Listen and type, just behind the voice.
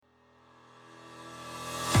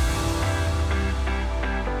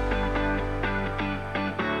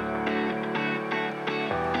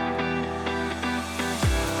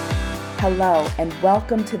Hello, and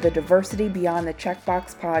welcome to the Diversity Beyond the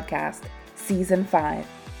Checkbox podcast, Season 5.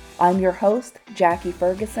 I'm your host, Jackie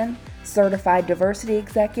Ferguson, certified diversity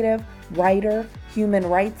executive, writer, human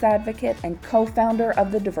rights advocate, and co-founder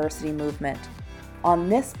of the diversity movement. On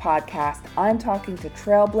this podcast, I'm talking to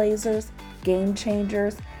trailblazers, game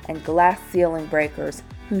changers, and glass ceiling breakers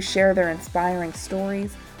who share their inspiring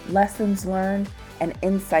stories, lessons learned, and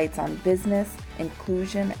insights on business,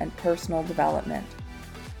 inclusion, and personal development.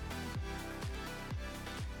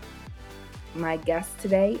 My guest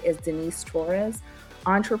today is Denice Torres,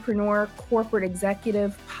 entrepreneur, corporate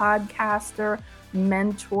executive, podcaster,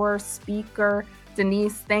 mentor, speaker.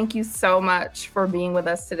 Denice, thank you so much for being with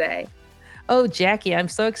us today. Oh, Jackie, I'm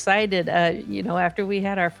so excited. After we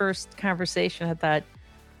had our first conversation, I thought,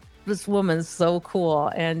 this woman's so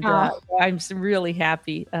cool. And I'm really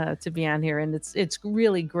happy to be on here. And it's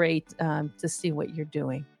really great to see what you're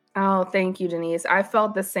doing. Oh, thank you, Denice. I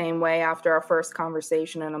felt the same way after our first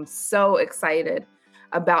conversation, and I'm so excited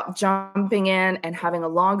about jumping in and having a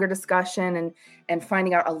longer discussion and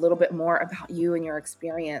finding out a little bit more about you and your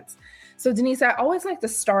experience. So, Denice, I always like to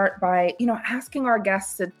start by, asking our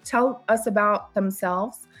guests to tell us about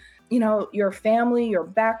themselves, your family, your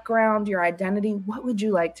background, your identity. What would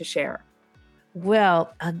you like to share?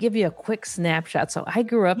 Well, I'll give you a quick snapshot. So I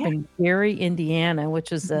grew up in Gary, Indiana,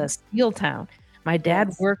 which is a steel town. My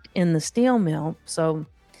dad worked in the steel mill, so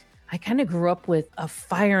I kind of grew up with a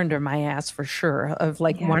fire under my ass for sure of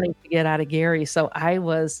wanting to get out of Gary. So I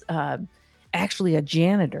was actually a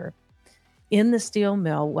janitor in the steel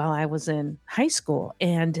mill while I was in high school.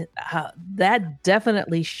 And that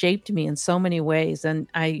definitely shaped me in so many ways. And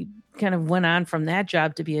I kind of went on from that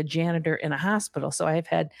job to be a janitor in a hospital. So I've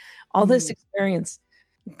had all this experience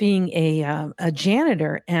being a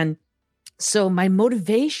janitor. And so my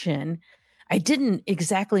motivation, I didn't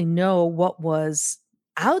exactly know what was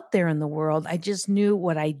out there in the world. I just knew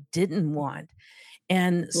what I didn't want.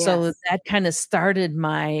 And so that kind of started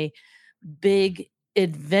my big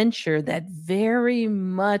adventure that very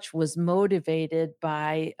much was motivated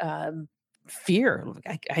by fear.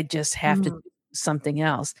 I just have to do something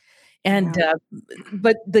else. And,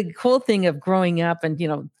 but the cool thing of growing up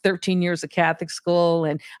and, 13 years of Catholic school,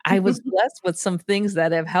 and I was blessed with some things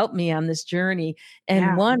that have helped me on this journey.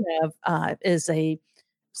 And one of is a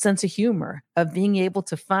sense of humor of being able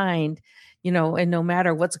to find, and no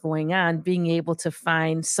matter what's going on, being able to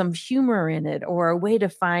find some humor in it or a way to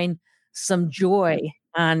find some joy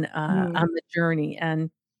on the journey. And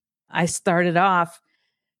I started off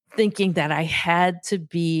thinking that I had to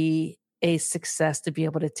be a success to be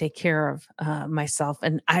able to take care of myself.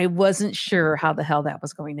 And I wasn't sure how the hell that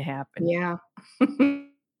was going to happen. Yeah.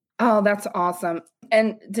 Oh, that's awesome.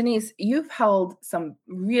 And Denice, you've held some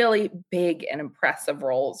really big and impressive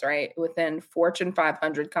roles, right? Within Fortune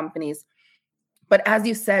 500 companies. But as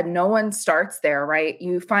you said, no one starts there, right?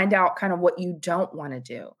 You find out kind of what you don't want to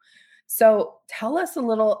do. So tell us a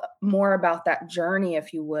little more about that journey,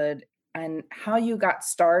 if you would, and how you got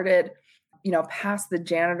started, past the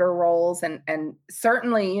janitor roles. And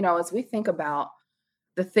certainly, as we think about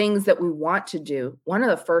the things that we want to do, one of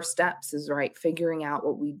the first steps is, figuring out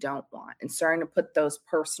what we don't want and starting to put those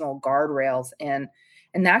personal guardrails in.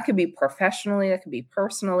 And that could be professionally, that could be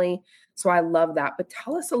personally. So I love that. But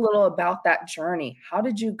tell us a little about that journey. How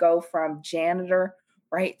did you go from janitor,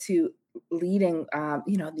 to leading,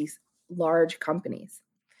 these large companies?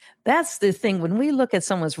 That's the thing. When we look at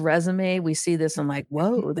someone's resume, we see this and like,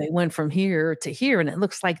 whoa, they went from here to here. And it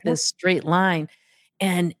looks like this straight line.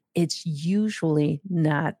 And it's usually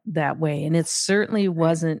not that way. And it certainly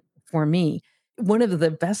wasn't for me. One of the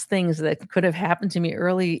best things that could have happened to me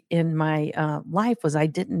early in my life was I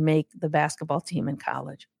didn't make the basketball team in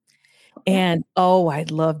college. And I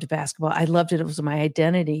loved basketball. I loved it. It was my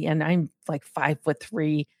identity. And I'm like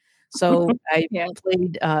 5'3". So I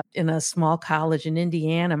played in a small college in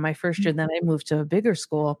Indiana my first year. Then I moved to a bigger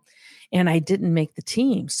school and I didn't make the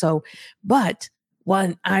team. But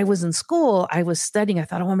when I was in school, I was studying. I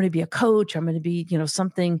thought, I'm going to be a coach. I'm going to be,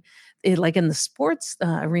 something like in the sports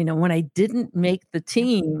arena. When I didn't make the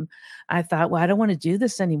team, I thought, well, I don't want to do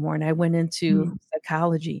this anymore. And I went into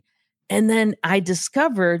psychology. And then I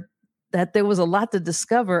discovered that there was a lot to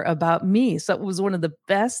discover about me. So it was one of the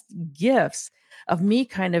best gifts of me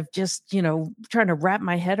kind of just, trying to wrap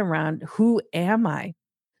my head around who am I?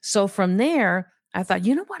 So from there, I thought,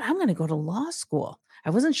 you know what? I'm going to go to law school. I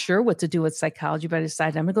wasn't sure what to do with psychology, but I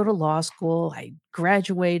decided I'm going to go to law school. I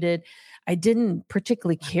graduated. I didn't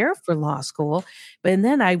particularly care for law school, and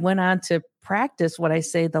then I went on to practice what I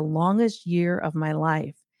say the longest year of my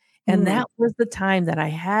life. And that was the time that I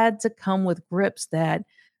had to come with grips that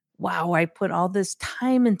wow, I put all this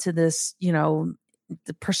time into this,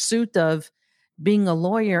 the pursuit of being a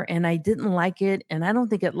lawyer, and I didn't like it, and I don't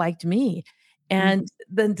think it liked me. Mhm. And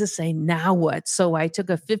then to say, now what? So I took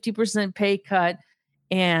a 50% pay cut,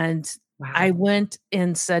 and I Wow. went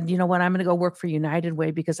and said, you know what, I'm going to go work for United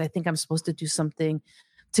Way because I think I'm supposed to do something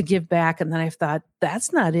to give back. And then I thought,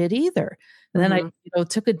 that's not it either. And then I, Mhm.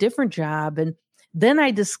 took a different job. And then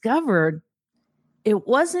I discovered it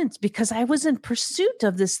wasn't because I was in pursuit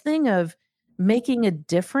of this thing of making a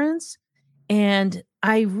difference. And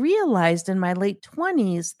I realized in my late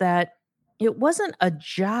 20s that it wasn't a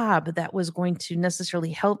job that was going to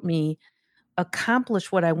necessarily help me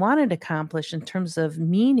accomplish what I wanted to accomplish in terms of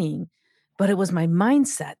meaning, but it was my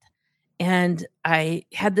mindset. And I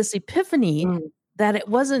had this epiphany Mm. that it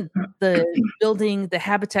wasn't the building the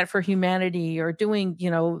Habitat for Humanity or doing,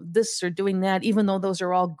 this or doing that, even though those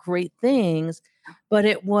are all great things, but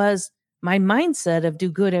it was my mindset of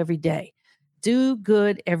do good every day. Do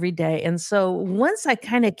good every day. And so once I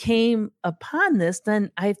kind of came upon this,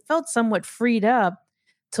 then I felt somewhat freed up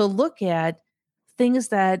to look at things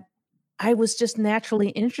that I was just naturally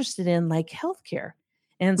interested in, like healthcare.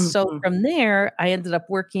 And so Mhm. from there, I ended up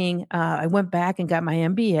working. I went back and got my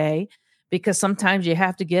MBA because sometimes you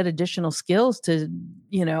have to get additional skills to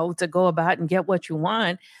go about and get what you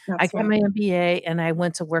want. I That's got right. my MBA and I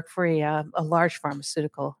went to work for a large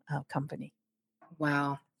pharmaceutical company.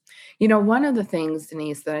 Wow. One of the things,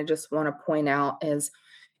 Denise, that I just want to point out is,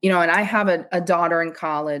 and I have a daughter in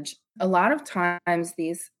college. A lot of times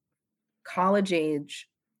these college age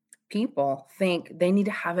people think they need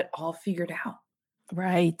to have it all figured out,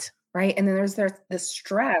 Right. right? And then there's this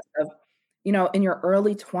stress of, in your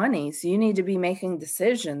early 20s, you need to be making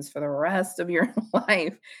decisions for the rest of your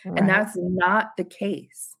life. And Right. that's not the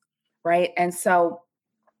case, right? And so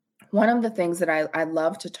one of the things that I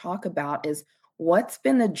love to talk about is what's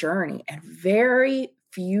been the journey. And very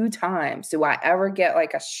few times do I ever get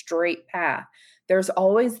like a straight path. There's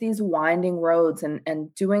always these winding roads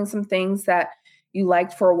and doing some things that you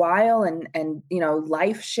liked for a while and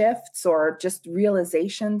life shifts or just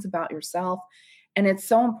realizations about yourself. And it's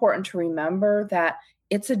so important to remember that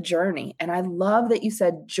it's a journey. And I love that you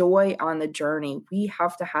said joy on the journey. We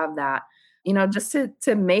have to have that, just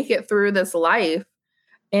to make it through this life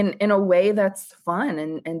in a way that's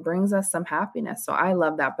fun and brings us some happiness. So I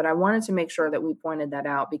love that. But I wanted to make sure that we pointed that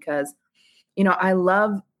out because, I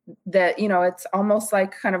love that, it's almost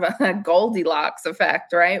like kind of a Goldilocks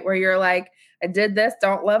effect, right? Where you're like, I did this,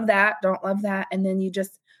 don't love that, don't love that. And then you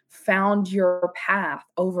just found your path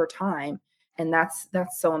over time. And that's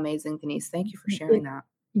so amazing, Denise. Thank you for sharing It- that.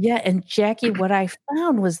 yeah. And Jackie, what I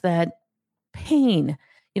found was that pain,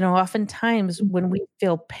 oftentimes when we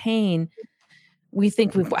feel pain, we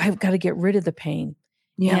think I've got to get rid of the pain.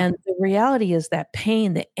 Yeah. And the reality is that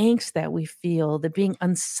pain, the angst that we feel, the being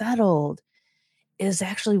unsettled is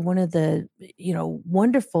actually one of the,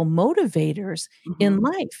 wonderful motivators in Mhm.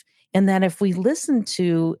 life. And that if we listen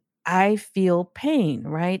to, I feel pain,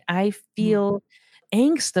 right? I Mhm. feel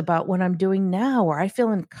angst about what I'm doing now, or I feel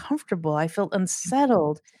uncomfortable, I feel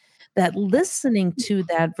unsettled, that listening to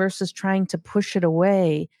that versus trying to push it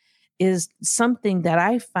away is something that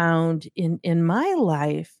I found in my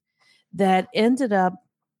life that ended up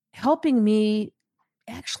helping me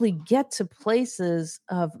actually get to places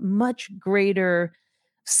of much greater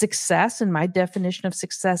success in my definition of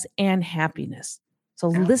success and happiness. So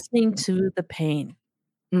listening Absolutely. to the pain.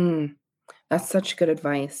 Mm, that's such good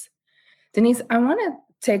advice. Denise, I want to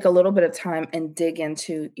take a little bit of time and dig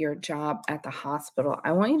into your job at the hospital.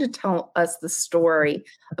 I want you to tell us the story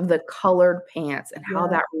of the colored pants and how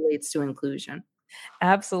Yeah. that relates to inclusion.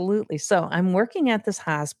 Absolutely. So I'm working at this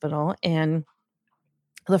hospital, and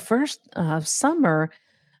the first summer,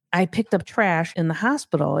 I picked up trash in the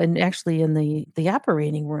hospital and actually in the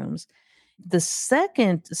operating rooms. The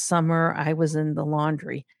second summer, I was in the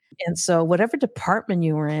laundry. And so whatever department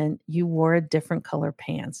you were in, you wore a different color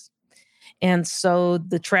pants. And so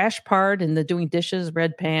the trash part and the doing dishes,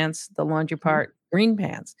 red pants, the laundry Mhm. part, green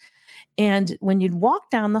pants. And when you'd walk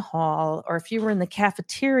down the hall, or if you were in the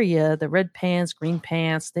cafeteria, the red pants, green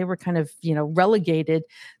pants, they were kind of, relegated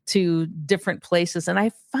to different places. And I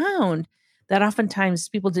found that oftentimes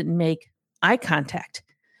people didn't make eye contact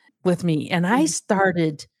with me. And I Mhm.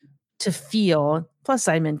 started to feel, plus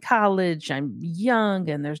I'm in college, I'm young,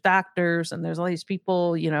 and there's doctors and there's all these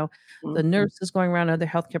people, the Mhm. nurses going around, other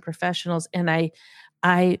healthcare professionals. And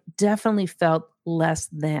I definitely felt less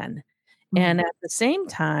than. And Mhm. at the same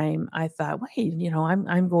time, I thought, wait,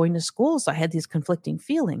 I'm going to school. So I had these conflicting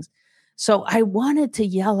feelings. So I wanted to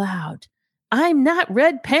yell out, I'm not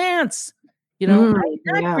red pants. I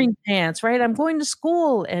got Yeah. green pants, right? I'm going to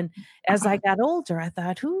school. And as I got older, I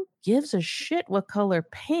thought, who gives a shit what color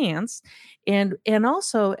pants? And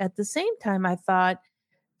also at the same time, I thought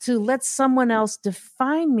to let someone else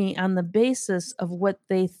define me on the basis of what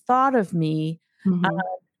they thought of me on Mhm.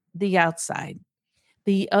 the outside.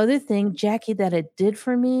 The other thing, Jackie, that it did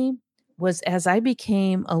for me was as I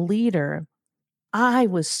became a leader, I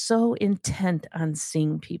was so intent on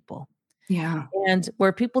seeing people. Yeah. And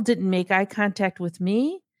where people didn't make eye contact with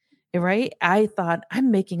me, right? I thought, I'm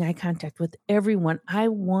making eye contact with everyone. I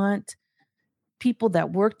want people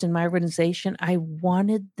that worked in my organization, I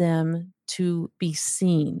wanted them to be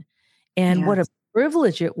seen. And what a Yes.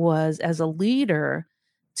 privilege it was as a leader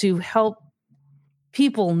to help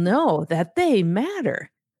people know that they matter.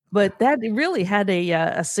 But that really had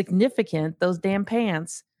a significant those damn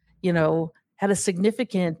pants, had a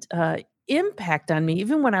significant, impact on me.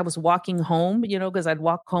 Even when I was walking home, because 'cause I'd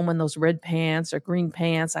walk home in those red pants or green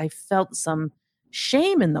pants, I felt some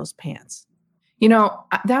shame in those pants.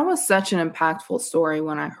 That was such an impactful story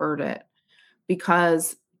when I heard it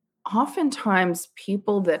because oftentimes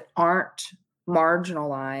people that aren't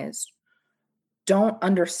marginalized don't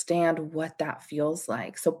understand what that feels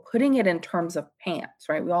like. So putting it in terms of pants,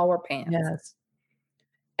 right? We all wear pants. Yes.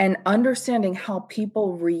 And understanding how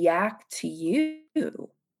people react to you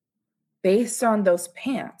based on those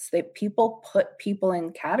pants. That people put people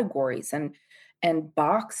in categories and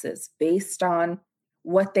boxes based on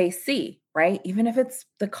what they see, right? Even if it's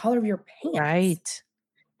the color of your pants. Right.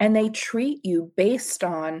 And they treat you based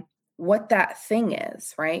on what that thing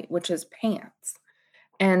is, right? Which is pants.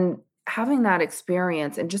 And having that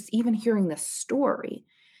experience and just even hearing the story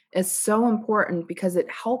is so important because it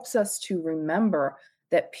helps us to remember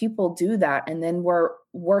that people do that, and then we're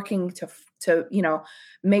working to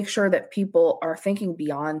make sure that people are thinking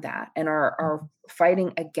beyond that and are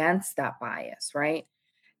fighting against that bias, right?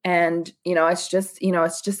 And it's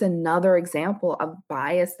just another example of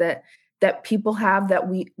bias that people have, that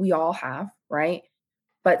we all have, right?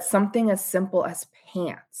 But something as simple as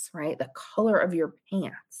pants, right? The color of your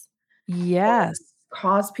pants Yes.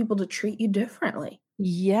 cause people to treat you differently.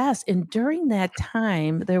 Yes, and during that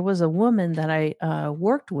time, there was a woman that I,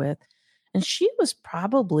 worked with, and she was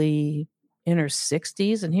probably in her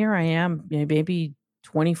 60s, and here I am, maybe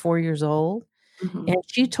 24 years old, Mhm. and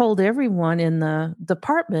she told everyone in the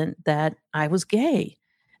department that I was gay.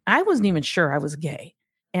 I wasn't even sure I was gay,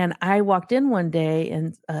 and I walked in one day,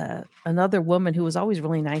 and, another woman who was always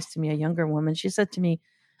really nice to me, a younger woman, she said to me,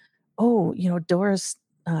 "Oh, Doris,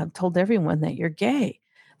 told everyone that you're gay."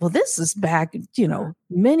 Well, this is back,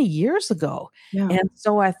 many years ago, Yeah. and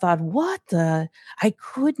so I thought, "What the" I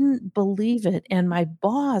couldn't believe it, and my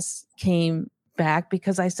boss came back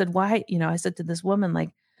because I said, "Why?" I said to this woman, like,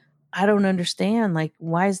 "I don't understand, like,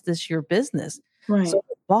 why is this your business?" Right. So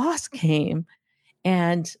the boss came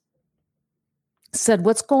and said,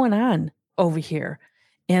 "What's going on over here?"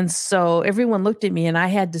 And so everyone looked at me and I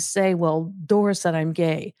had to say, "Well, Dora said I'm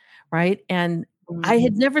gay," right? And I Mhm.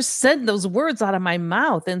 had never said those words out of my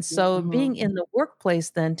mouth. And so Mhm. being in the workplace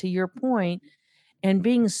then, to your point, and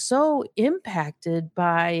being so impacted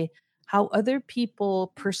by how other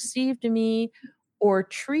people perceived me or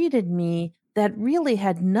treated me that really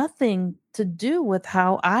had nothing to do with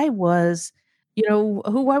how I was,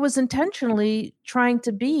 who I was intentionally trying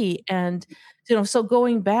to be. And, so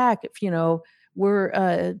going back, if,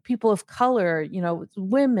 we're people of color,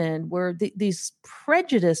 women, were these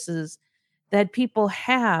prejudices that people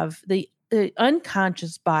have, the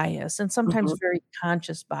unconscious bias and sometimes Mhm. very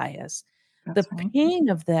conscious bias, the That's right. pain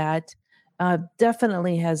of that,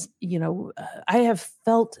 definitely has, I have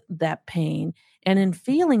felt that pain, and in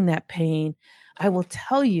feeling that pain, I will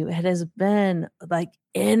tell you, it has been like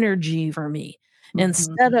energy for me. Mhm.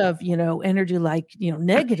 Instead of, energy like,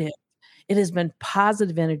 negative, it has been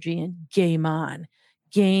positive energy and game on,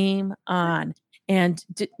 game on. And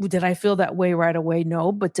did I feel that way right away?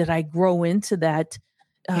 No, but did I grow into that,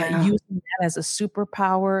 Yeah. using that as a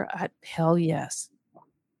superpower? Hell yes.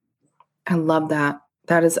 I love that.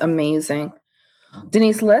 That is amazing.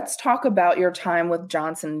 Denise, let's talk about your time with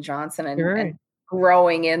Johnson& and Johnson Sure. and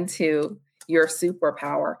growing into your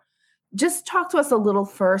superpower. Just talk to us a little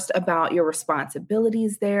first about your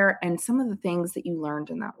responsibilities there and some of the things that you learned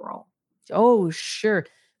in that role. Oh, sure.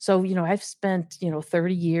 So, I've spent,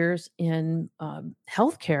 30 years in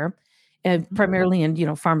healthcare and Mhm. primarily in,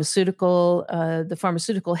 the pharmaceutical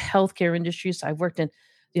healthcare industry. So I've worked in,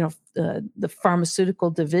 the pharmaceutical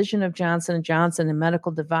division of Johnson and Johnson and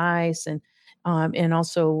medical device and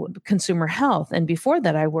also consumer health. And before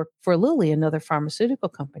that, I worked for Lilly, another pharmaceutical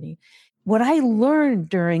company. What I learned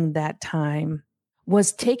during that time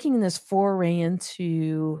was taking this foray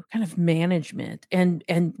into kind of management. And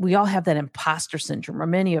we all have that imposter syndrome, or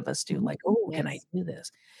many of us do, Mhm. like, "Oh, can I Yes. do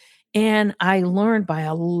this?" And I learned by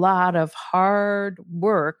a lot of hard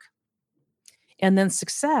work and then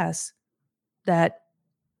success that,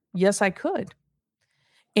 yes, I could.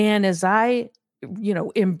 And as I,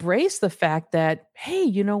 embrace the fact that, hey,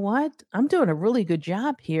 you know what? I'm doing a really good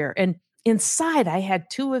job here. And inside, I had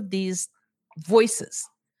two of these voices.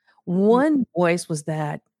 Mhm. One voice was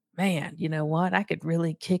that, man, you know what? I could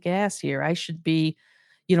really kick ass here. I should be,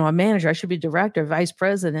 a manager. I should be director, vice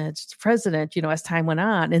president, president, as time went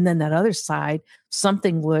on. And then that other side,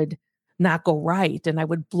 something would not go right. And I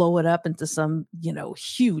would blow it up into some,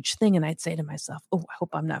 huge thing. And I'd say to myself, oh, I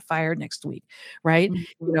hope I'm not fired next week. Right.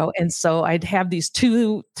 Mhm. And so I'd have these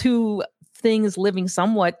two things living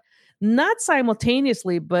somewhat not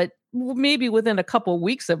simultaneously, but maybe within a couple of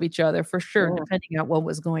weeks of each other for sure, Sure. depending on what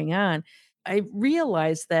was going on. I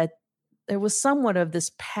realized that there was somewhat of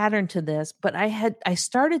this pattern to this, but I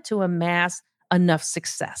started to amass enough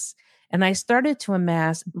success. And I started to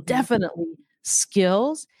amass Mhm. definitely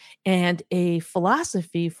skills and a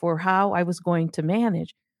philosophy for how I was going to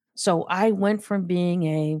manage. So I went from being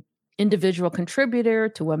a individual contributor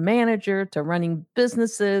to a manager to running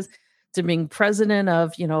businesses to being president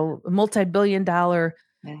of, multi-billion dollar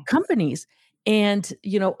Nice. companies. And,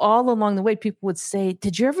 all along the way, people would say,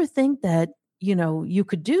 did you ever think that, you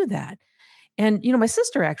could do that? And, my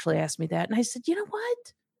sister actually asked me that. And I said, you know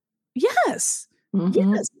what? Yes. Mhm.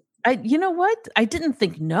 Yes. You know what? I didn't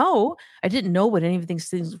think no. I didn't know what any of these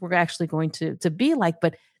things were actually going to be like,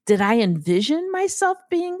 but did I envision myself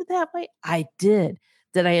being that way? I did.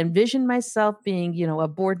 Did I envision myself being, a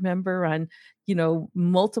board member on,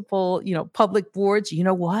 multiple, public boards? You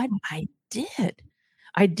know what? I did.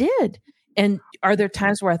 I did. And are there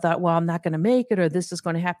times where I thought, well, I'm not going to make it or this is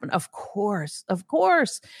going to happen? Of course,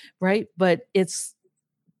 right? But it's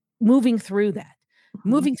moving through that, Mhm.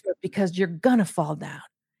 moving through it because you're gonna fall down.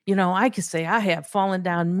 I could say I have fallen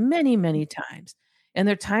down many, many times. And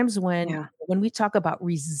there are times Yeah. when we talk about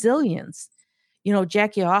resilience,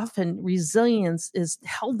 Jackie, often resilience is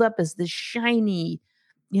held up as this shiny,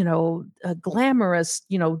 glamorous,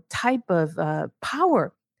 type of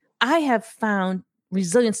power. I have found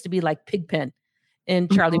resilience to be like Pigpen in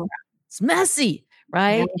Charlie Mhm. Brown. It's messy, Yeah.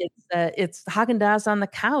 right? It's Haagen-Dazs on the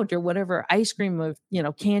couch or whatever ice cream of,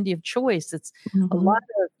 candy of choice. It's a lot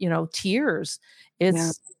Mhm. of, tears. Yeah.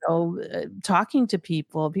 It's, talking to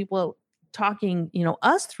people talking,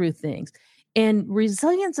 us through things. And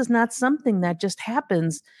resilience is not something that just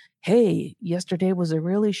happens. Hey, yesterday was a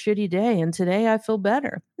really shitty day and today I feel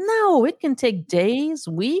better. No, it can take days,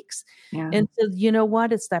 weeks. Yeah. And so, you know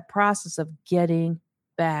what? It's that process of getting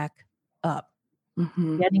back up.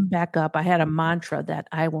 Mhm. Getting back up, I had a mantra that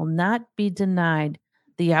I will not be denied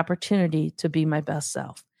the opportunity to be my best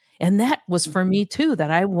self. And that was for me too,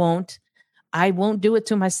 that I won't do it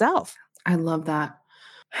to myself. I love that.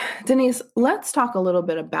 Denise, let's talk a little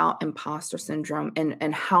bit about imposter syndrome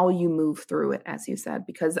and how you move through it, as you said,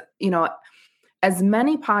 because, as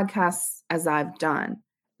many podcasts as I've done,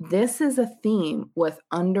 this is a theme with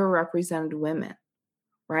underrepresented women,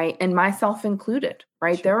 right? And myself included,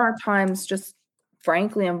 right? Sure. There are times, just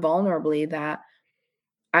frankly and vulnerably, that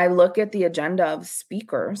I look at the agenda of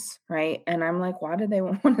speakers, right? And I'm like, why do they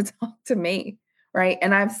want to talk to me? Right.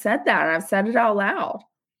 And I've said that and I've said it out loud.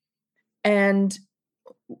 And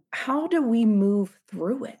how do we move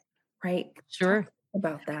through it? Right. Talk Sure.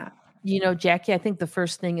 about that. Jackie, I think the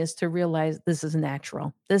first thing is to realize this is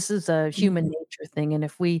natural. This is a human Mhm. nature thing. And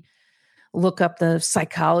if we look up the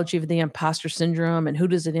psychology of the imposter syndrome and who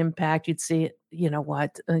does it impact, you'd see, you know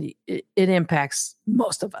what, it impacts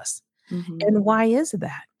most of us. Mhm. And why is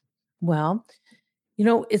that? Well,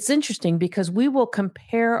 it's interesting because we will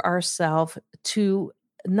compare ourselves to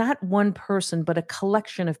not one person, but a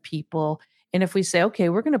collection of people. And if we say, okay,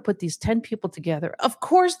 we're going to put these 10 people together, of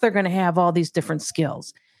course they're going to have all these different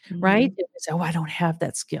skills, right? Mhm. And we say, oh, I don't have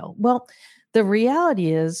that skill. Well, the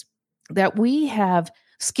reality is that we have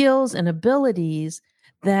skills and abilities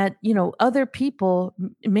that other people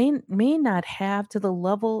may not have to the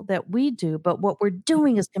level that we do, but what we're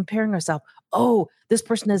doing is comparing ourselves. Oh, this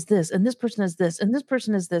person has this, and this person has this, and this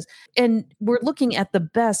person has this. And we're looking at the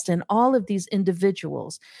best in all of these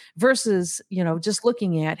individuals versus, just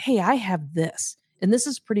looking at, hey, I have this, and this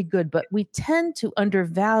is pretty good. But we tend to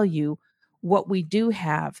undervalue what we do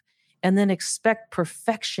have and then expect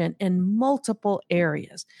perfection in multiple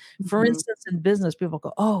areas. For Mhm. instance, in business, people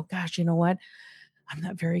go, oh, gosh, you know what? I'm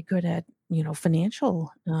not very good at,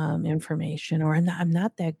 financial information, or I'm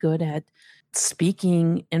not that good at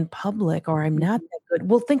speaking in public, or I'm not Mhm. that good.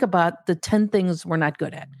 We'll think about the 10 things we're not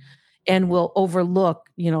good at, and we'll overlook,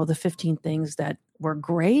 the 15 things that we're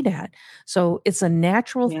great at. So it's a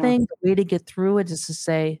natural Yeah. thing. The way to get through it is to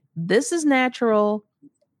say, this is natural.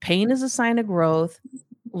 Pain is a sign of growth.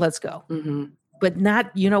 Let's go. Mhm. But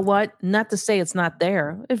not, you know what? Not to say it's not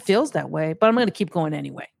there. It feels that way, but I'm going to keep going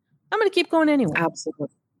anyway. I'm going to keep going anyway.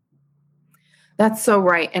 Absolutely. That's so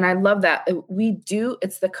right, and I love that.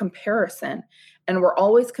 It's the comparison, and we're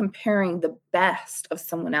always comparing the best of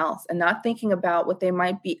someone else and not thinking about what they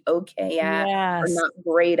might be okay at or Yes. not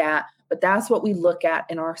great at, but that's what we look at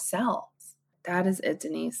in ourselves. That is it,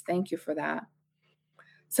 Denise. Thank you for that.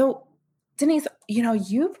 So, Denise,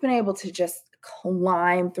 you've been able to just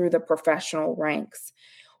climb through the professional ranks.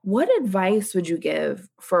 What advice would you give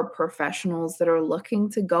for professionals that are looking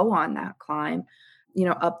to go on that climb,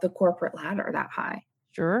 up the corporate ladder that high?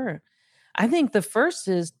 Sure. I think the first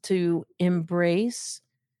is to embrace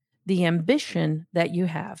the ambition that you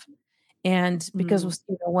have. And because Mm,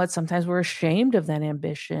 you know what, sometimes we're ashamed of that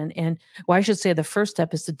ambition. And well, I should say the first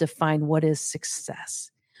step is to define what is success.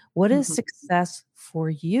 What is mhm. success for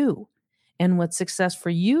you? And what success for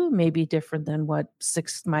you may be different than what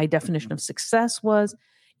my definition of success was.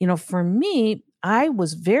 For me, I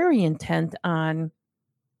was very intent on,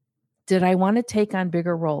 did I want to take on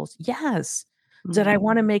bigger roles? Yes. Did I Mm,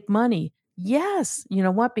 want to make money? Yes. You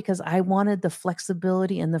know what? Because I wanted the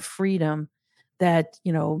flexibility and the freedom that,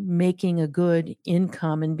 making a good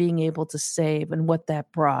income and being able to save and what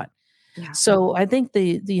that brought. yeah. So I think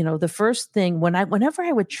the first thing whenever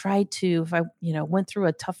I would try to, if I, went through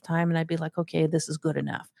a tough time and I'd be like, okay, this is good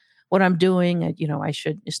enough. What I'm doing, I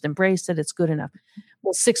should just embrace it. It's good enough.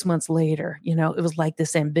 Well, 6 months later, it was like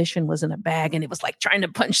this ambition was in a bag and it was like trying to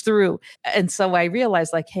punch through. And so I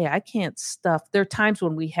realized like, hey, I can't stuff. There are times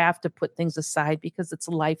when we have to put things aside because it's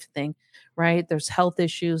a life thing, right? There's health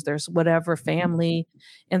issues, there's whatever, family,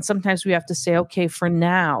 and sometimes we have to say, okay, for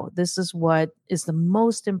now, this is what is the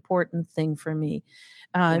most important thing for me.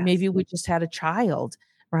 Yes. Maybe we just had a child,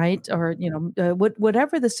 right? Or,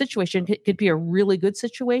 whatever the situation could be a really good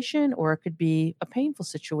situation, or it could be a painful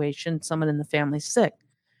situation, someone in the family sick.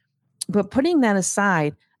 But putting that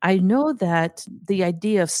aside, I know that the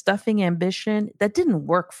idea of stuffing ambition, that didn't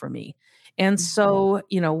work for me. And Mhm. so,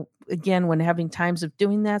 again, when having times of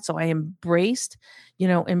doing that, so I embraced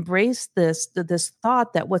this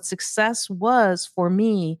thought that what success was for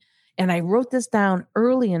me. And I wrote this down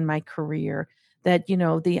early in my career, that,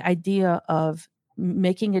 the idea of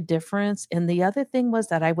making a difference. And the other thing was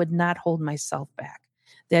that I would not hold myself back,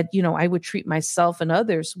 that, I would treat myself and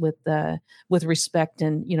others with respect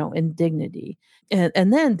and, and dignity.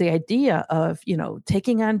 And then the idea of,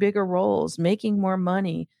 taking on bigger roles, making more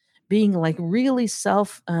money, being like really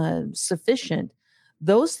self sufficient,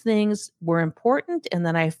 those things were important. And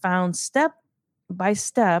then I found step by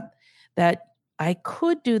step that I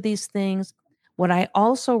could do these things. What I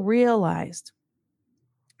also realized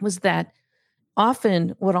was that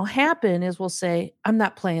often what'll happen is we'll say, I'm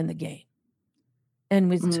not playing the game. And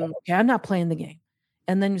we say, Mm, "Okay, I'm not playing the game."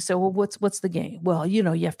 And then you say, "Well, what's the game?" "Well, you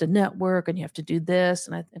have to network and you have to do this."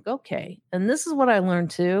 And I think, "Okay." And this is what I learned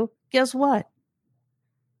too. Guess what?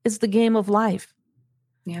 It's the game of life.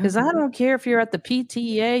 yeah. Because I don't care if you're at the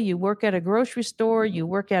PTA, you work at a grocery store, you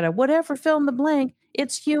work at a whatever, fill in the blank,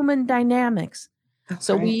 it's human dynamics. That's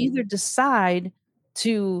So we right. either decide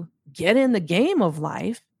to get in the game of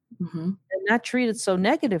life Mhm. and not treat it so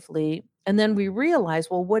negatively, and then we realize,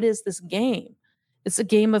 well, what is this game? It's a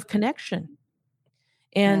game of connection.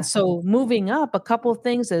 And Yes. so moving up, a couple of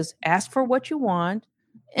things is ask for what you want.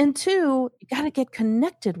 And two, you got to get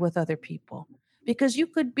connected with other people, because you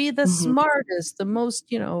could be the Mhm. smartest, the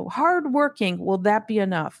most, hardworking. Will that be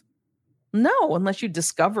enough? No, unless you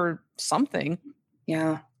discover something,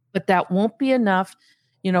 Yeah. but that won't be enough.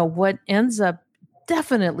 What ends up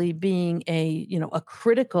definitely being a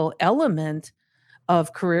critical element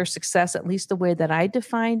of career success, at least the way that I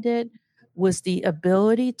defined it, was the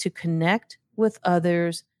ability to connect with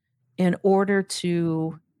others in order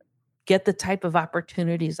to get the type of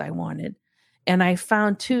opportunities I wanted. And I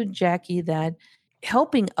found too, Jackie, that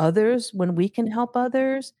helping others when we can help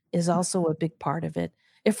others is also a big part of it.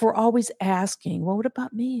 If we're always asking, well, what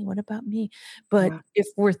about me? What about me? But Yeah. if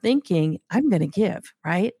we're thinking, I'm going to give,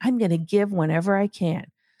 right? I'm going to give whenever I can.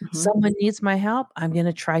 Mhm. Someone needs my help, I'm going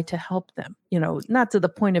to try to help them, not to the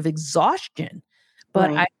point of exhaustion,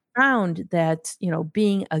 but I Right. found that,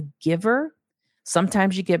 being a giver,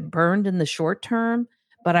 sometimes you get burned in the short term,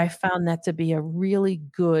 but I found that to be a really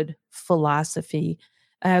good philosophy,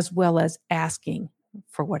 as well as asking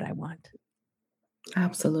for what I want.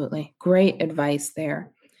 Absolutely. Great advice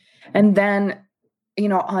there. And then,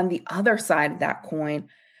 on the other side of that coin,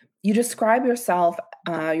 you describe yourself,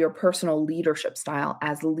 your personal leadership style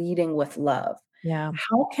as leading with love. Yeah.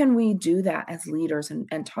 How can we do that as leaders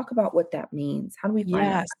and talk about what that means? How do we find our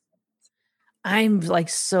Yes. I'm, like,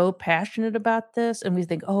 so passionate about this, and we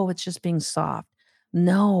think, "Oh, it's just being soft."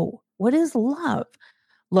 No. What is love?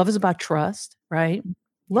 Love is about trust, right?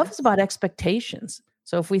 Love is Yes. about expectations.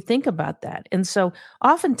 So if we think about that, and so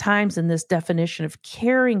oftentimes in this definition of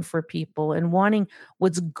caring for people and wanting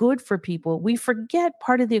what's good for people, we forget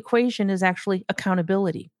part of the equation is actually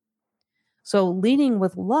accountability. So leading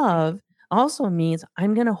with love also means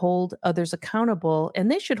I'm going to hold others accountable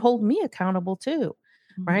and they should hold me accountable too.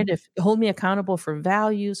 Right? Mhm. If hold me accountable for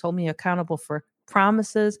values, hold me accountable for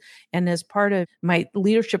promises, and as part of my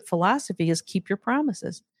leadership philosophy is keep your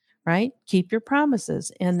promises, right? Keep your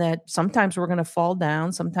promises, and that sometimes we're going to fall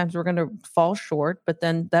down, sometimes we're going to fall short, but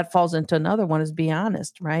then that falls into another one is be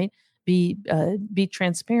honest, right? Be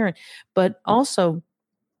transparent, but also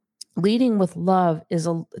leading with love is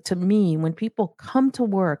a to me, when people come to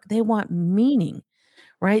work, they want meaning,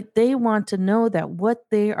 right? They want to know that what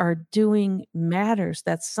they are doing matters,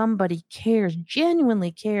 that somebody cares,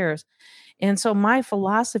 genuinely cares. And so my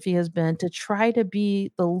philosophy has been to try to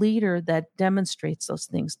be the leader that demonstrates those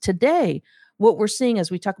things. Today, what we're seeing as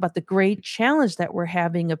we talk about the great challenge that we're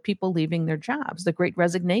having of people leaving their jobs, the great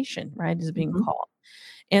resignation, right, is being Mhm. called.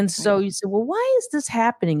 And Right. so you say, "Well, why is this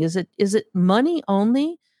happening? Is it money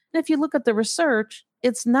only?" And if you look at the research,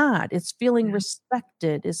 it's not. It's feeling Yeah.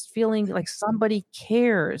 respected. It's feeling like somebody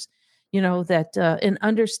cares, that and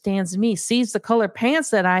understands me, sees the color pants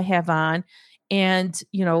that I have on, and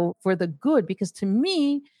for the good. Because to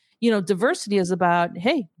me, diversity is about,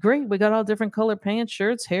 hey, great, we got all different color pants,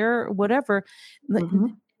 shirts, hair, whatever.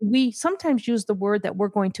 Mhm. We sometimes use the word that we're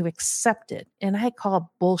going to accept it, and I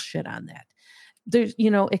call bullshit on that.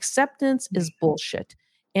 Acceptance is bullshit.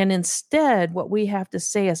 And instead, what we have to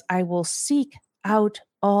say is, I will seek out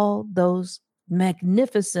all those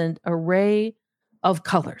magnificent array of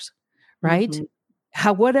colors, right? Mhm.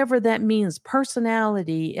 How whatever that means,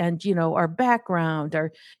 personality and our background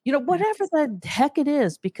or whatever Yes. the heck it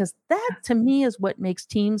is, because that to me is what makes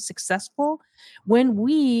teams successful when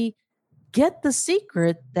we get the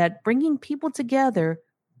secret that bringing people together,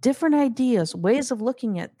 different ideas, ways of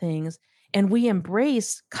looking at things, and we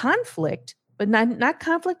embrace conflict, but not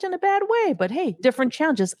conflict in a bad way, but hey, different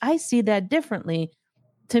challenges. I see that differently.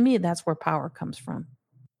 To me, that's where power comes from.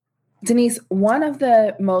 Denise, one of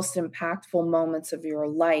the most impactful moments of your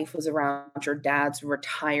life was around your dad's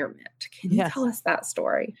retirement. Can you tell Yes. us that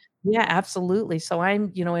story? Yeah, absolutely. So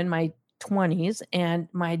I'm, in my 20s, and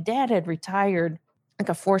my dad had retired, like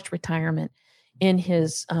a forced retirement in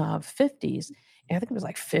his 50s. And I think it was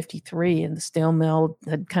like 53, and the steel mill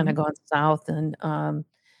had kind of Mhm. gone south. And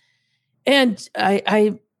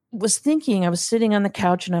I was thinking, I was sitting on the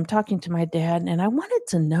couch and I'm talking to my dad, and I wanted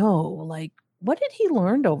to know, like, what did he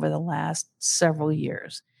learned over the last several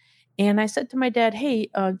years? And I said to my dad, "Hey,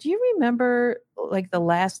 do you remember like the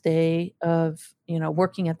last day of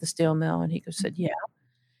working at the steel mill?" And he said, "Yeah."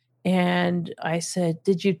 And I said,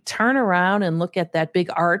 "Did you turn around and look at that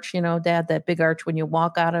big arch, Dad, that big arch when you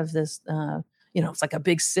walk out of this, it's like a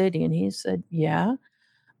big city?" And he said, "Yeah."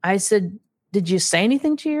 I said, "Did you say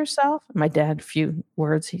anything to yourself?" My dad, a few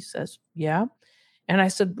words. He says, "Yeah." And I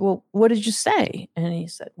said, "Well, what did you say?" And he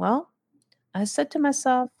said, "Well, I said to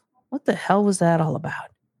myself, what the hell was that all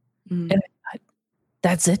about?" And Mm. I,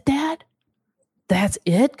 "That's it, Dad? That's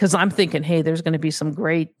it?" Because I'm thinking, hey, there's going to be some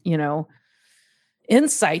great,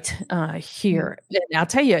 insight Yeah. here. And I'll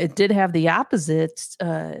tell you, it did have the opposite.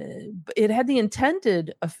 It had the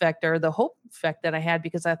intended effect or the hope effect that I had,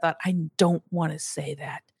 because I thought, I don't want to say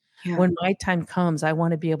that. Yeah. When my time comes, I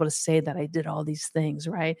want to be able to say that I did all these things,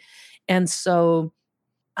 right? And so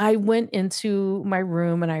I went into my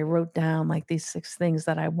room and I wrote down like these 6 things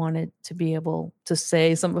that I wanted to be able to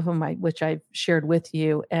say, some of them which I shared with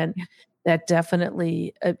you, and Yeah. that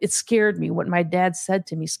definitely, it scared me. What my dad said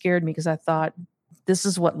to me scared me, because I thought, this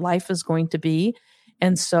is what life is going to be.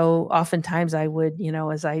 And so oftentimes I would,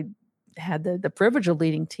 as I had the privilege of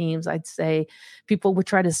leading teams, I'd say people would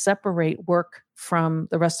try to separate work from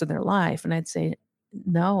the rest of their life, and I'd say,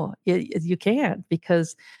 "No, you can't,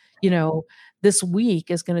 because, you know, this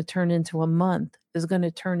week is gonna turn into a month, is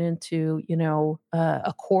gonna turn into,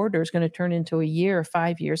 a quarter, is gonna turn into a year,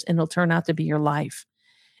 5 years, and it'll turn out to be your life.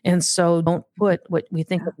 And so don't put what we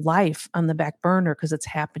think Yeah. of life on the back burner, because it's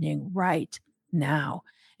happening right now.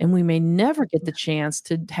 And we may never get the chance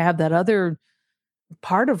to have that other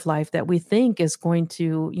part of life that we think is going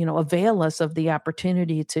to, avail us of the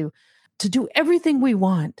opportunity to do everything we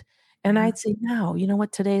want. And Yeah. I'd say, no, you know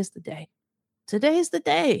what? Today's the day. Today's the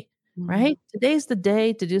day, Mhm. right? Today's the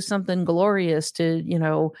day to do something glorious, to,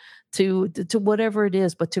 to whatever it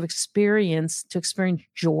is, but to experience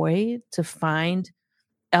joy, to find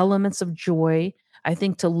elements of joy. I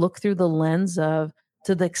think to look through the lens of,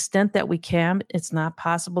 to the extent that we can, it's not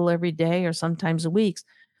possible every day or sometimes weeks,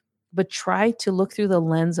 but try to look through the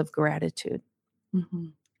lens of gratitude.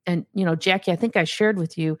 Mhm. And, Jackie, I think I shared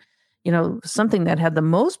with you, something that had the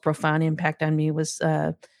most profound impact on me was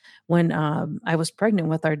when I was pregnant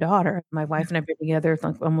with our daughter. My wife and I have been together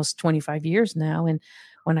for almost 25 years now. And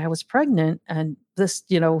when I was pregnant, and this,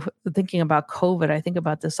 thinking about COVID, I think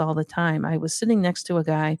about this all the time. I was sitting next to a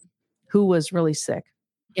guy who was really sick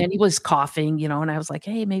and he was coughing, and I was like,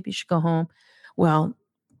 hey, maybe you should go home. Well,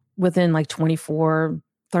 within like 24,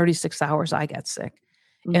 36 hours, I got sick.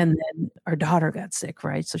 And Mhm. then our daughter got sick,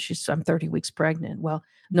 right? So I'm 30 weeks pregnant. Well,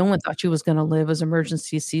 no Mhm. one thought she was gonna live. It was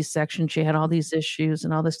emergency C-section. She had all these issues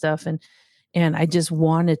and all this stuff, and I just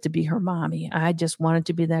wanted to be her mommy. I just wanted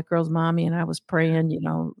to be that girl's mommy, and I was praying,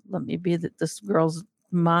 let me be this girl's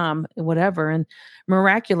mom, whatever. And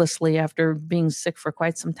miraculously, after being sick for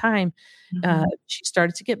quite some time, Mhm. she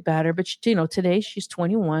started to get better. But today she's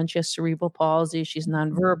 21. She has cerebral palsy. She's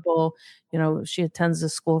Mhm. nonverbal. She attends a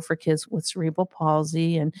school for kids with cerebral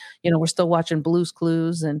palsy, and we're still watching Blue's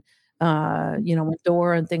Clues and with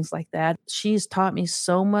Dora and things like that. She's taught me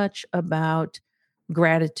so much about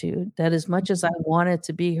gratitude, that as much as I wanted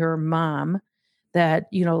to be her mom, that,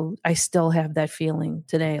 I still have that feeling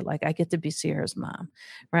today, like I get to be Sierra's mom,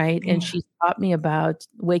 right? And Yeah. she's taught me about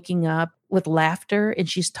waking up with laughter, and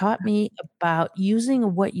she's taught me about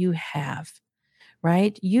using what you have,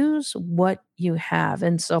 right? Use what you have.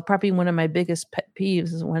 And so probably one of my biggest pet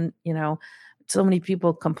peeves is when, so many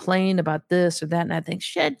people complain about this or that, and I think,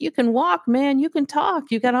 shit, you can walk, man, you can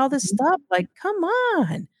talk, you got all this Mhm. stuff. Like, come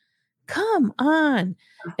on. Come on.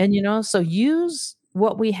 And, so use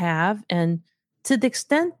what we have, and to the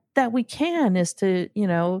extent that we can is to,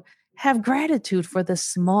 have gratitude for the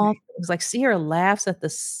small things. Like Sierra laughs at the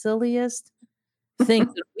silliest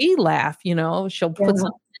things that we laugh, she'll put Yeah. something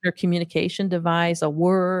in her communication device, a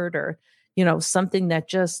word or, something that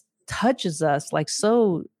just touches us like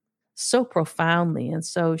so profoundly. And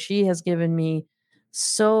so she has given me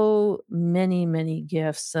so many, many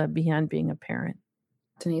gifts beyond being a parent.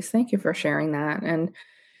 Denise, thank you for sharing that. And,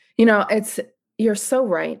 it's you're so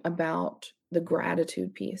right about the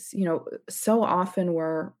gratitude piece. So often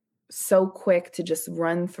we're so quick to just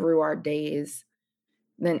run through our days.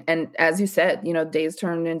 Then, and as you said, days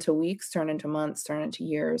turn into weeks, turn into months, turn into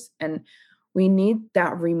years. And we need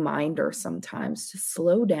that reminder sometimes to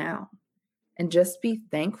slow down and just be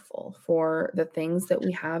thankful for the things that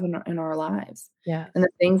we have in our lives and Yes. the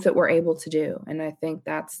things that we're able to do. And I think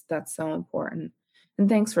that's so important. And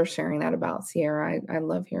thanks for sharing that about Sierra. I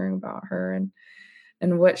love hearing about her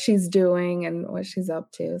and what she's doing and what she's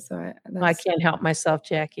up to. So I that's can't help myself,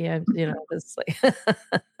 Jackie. It's like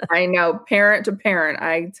I know, parent to parent,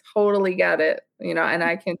 I totally get it, and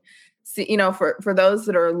I can see, for those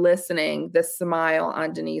that are listening, the smile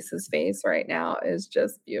on Denise's face right now is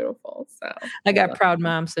just beautiful. So I I got love proud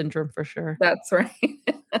mom syndrome for sure. that's right.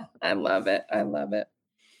 I love it. I love it.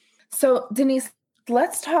 So, Denise,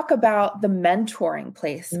 let's talk about the mentoring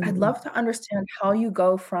place. I'd Mm, love to understand how you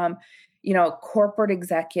go from, corporate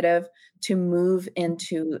executive to move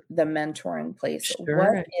into the mentoring place. What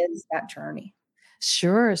sure, is that journey?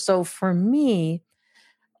 sure. So for me,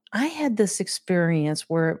 I had this experience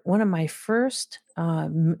where one of my first,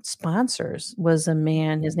 sponsors was a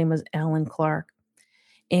man, his name was Alan Clark,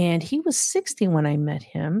 and he was 60 when I met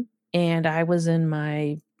him, and I was in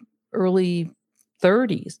my early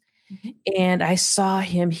 30s, Mhm, and I saw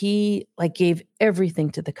him, he, like, gave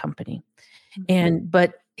everything to the company. mhm,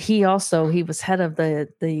 But he was head of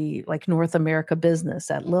the, like, North America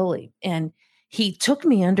business at Lilly, and he took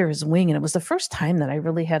me under his wing, and it was the first time that I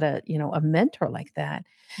really had a mentor like that,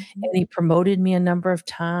 mhm, and he promoted me a number of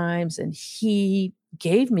times, and he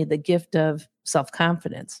gave me the gift of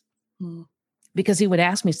self-confidence mm, because he would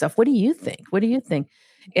ask me stuff, "What do you think? What do you think?"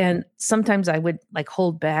 And sometimes I would, like,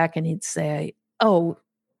 hold back, and he'd say, "Oh,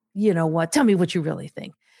 you know what? Tell me what you really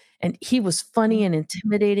think." And he was funny mm, and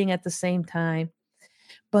intimidating at the same time.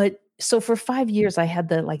 But so for 5 years, I had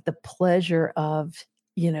the pleasure of,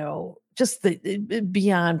 just the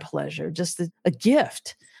beyond pleasure, just a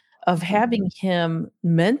gift of mhm, having him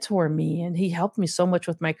mentor me, and he helped me so much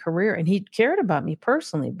with my career, and he cared about me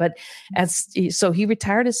personally. But so he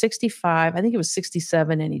retired at 65, I think it was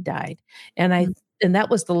 67, and he died. And I mm, and that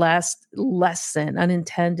was the last lesson,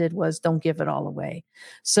 unintended, was don't give it all away.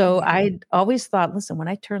 So yeah, I always thought, listen, when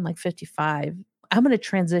I turn like 55, I'm going to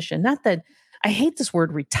transition. Not that I hate this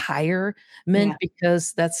word retirement Yeah.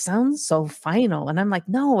 because that sounds so final. And I'm like,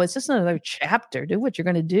 no, it's just another chapter. Do what you're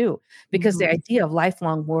going to do. Because the Mhm. idea of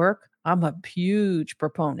lifelong work, I'm a Yeah. huge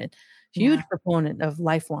proponent of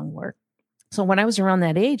lifelong work. So when I was around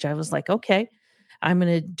that age, I was like, okay, I'm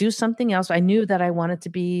going to do something else. I knew that I wanted to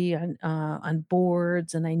be on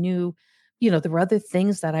boards, and I knew, there were other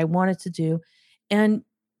things that I wanted to do. And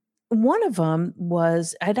one of them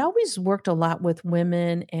was I'd always worked a lot with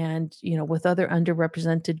women and, with other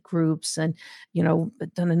underrepresented groups and,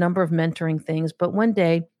 done a number of mentoring things. But one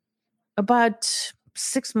day, about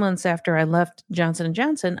 6 months after I left Johnson and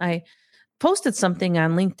Johnson, I posted something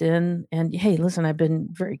on LinkedIn and, hey, listen, I've been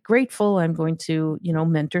very grateful. I'm going to,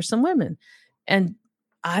 mentor some women. And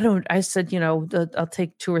I said, I'll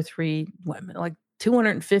take two or three women, like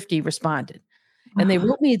 250 responded. And they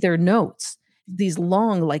wrote me their notes, these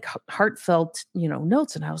long, like heartfelt,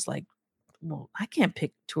 notes. And I was like, well, I can't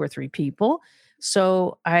pick two or three people.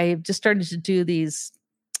 So I just started to do these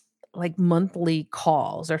like monthly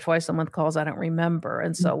calls or twice a month calls. I don't remember.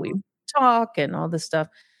 And so we Mhm. talk and all this stuff.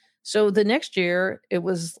 So the next year, it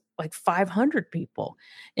was like 500 people.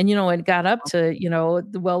 And, it got up to,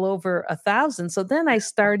 well over 1,000. So then I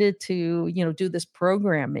started to, do this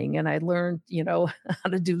programming and I learned, how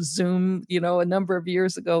to do Zoom, a number of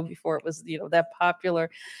years ago before it was, that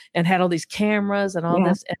popular and had all these cameras and all Yeah.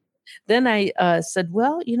 this. And then I said,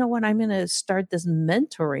 well, you know what? I'm going to start this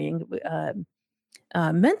mentoring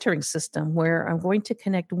system where I'm going to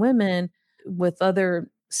connect women with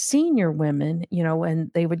other senior women, and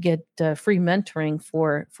they would get free mentoring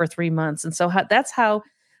for 3 months. And so that's how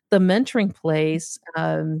the mentoring place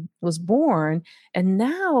was born. And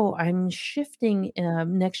now I'm shifting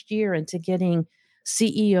next year into getting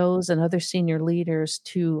CEOs and other senior leaders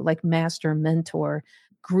to like master mentor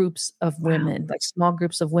groups of Wow. women, like small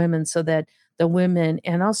groups of women, so that the women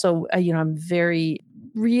and also, I'm very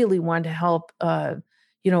really want to help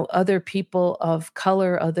other people of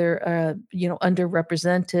color, other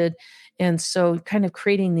underrepresented, and so kind of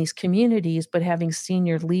creating these communities, but having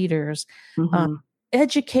senior leaders uh, Mhm.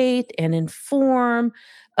 educate and inform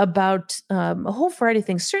about a whole variety of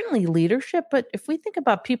things. Certainly leadership, but if we think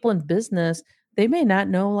about people in business, they may not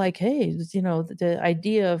know, like, hey, the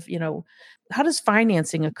idea of how does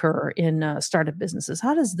financing occur in startup businesses?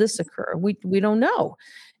 How does this occur? We don't know.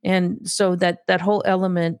 And so that whole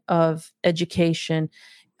element of education,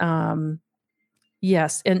 um,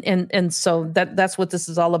 yes, and so that's what this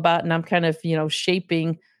is all about, and I'm kind of,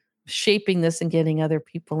 shaping this and getting other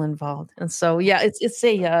people involved. And so, yeah,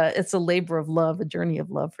 it's a labor of love, a journey of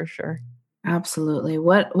love for sure. Absolutely.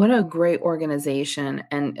 What a great organization,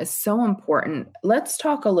 and it's so important. Let's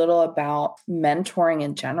talk a little about mentoring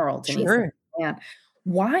in general, Denise. Sure. And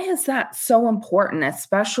why is that so important,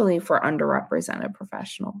 especially for underrepresented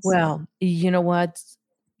professionals? Well, you know what?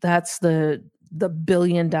 That's the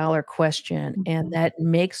billion-dollar question, and Mhm. that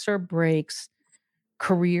makes or breaks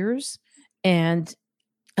careers. And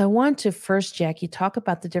I want to first, Jackie, talk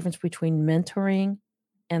about the difference between mentoring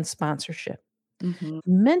and sponsorship. Mhm.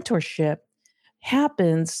 Mentorship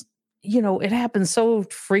happens, it happens so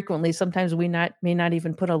frequently, sometimes we not may not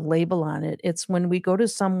even put a label on it. It's when we go to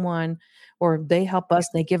someone or they help us,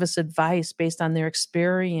 they give us advice based on their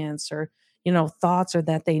experience or, thoughts or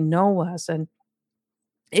that they know us, and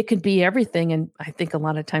it could be everything. And I think a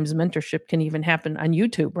lot of times mentorship can even happen on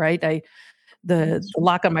YouTube, right? The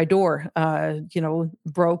lock on my door,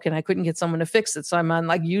 broke and I couldn't get someone to fix it. So I'm on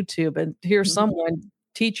like YouTube and here's Mhm. someone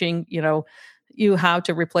teaching, you how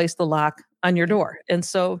to replace the lock on your door. And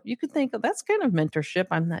so you could think, "Oh, that's kind of mentorship."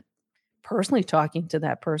 I'm not personally talking to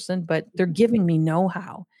that person, but they're giving me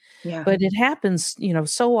know-how. Yeah. But it happens,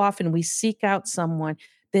 so often we seek out someone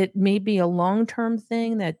that may be a long-term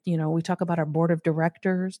thing that, we talk about our board of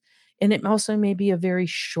directors, and it also may be a very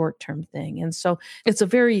short-term thing. And so it's a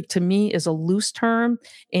very, to me, is a loose term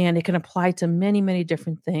and it can apply to many, many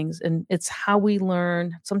different things. And it's how we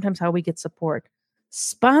learn, sometimes how we get support.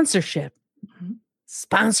 Sponsorship. Mhm.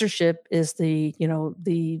 Sponsorship is the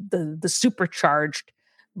supercharged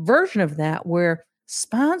version of that where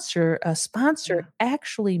a sponsor Yeah.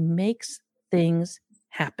 actually makes things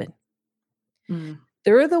happen. Mm.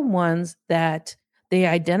 They're the ones that they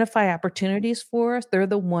identify opportunities for us. They're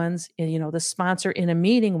the ones, the sponsor in a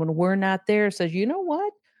meeting when we're not there says, "You know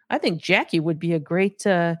what? I think Jackie would be a great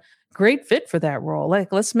fit for that role.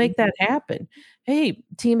 Like, let's make Mhm. that happen. Hey,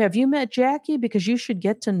 team, have you met Jackie? Because you should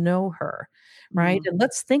get to know her, right? Mm. And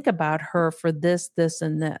let's think about her for this, this,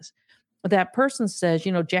 and this." That person says,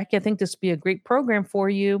 "Jackie, I think this would be a great program for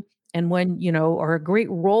you. And when, or a great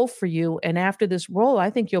role for you. And after this role, I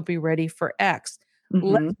think you'll be ready for X.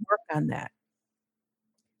 Let's Mhm. work on that."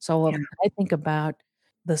 So Yeah. I think about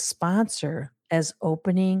the sponsor as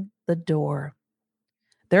opening the door.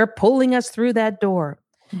 They're pulling us through that door.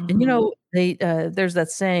 And, Mhm. there's that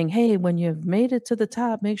saying, "Hey, when you've made it to the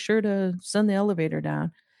top, make sure to send the elevator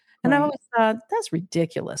down." And I Right. always thought, "That's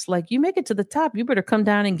ridiculous. Like, you make it to the top, you better come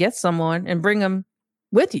down and get someone and bring them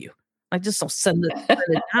with you. Like, just don't send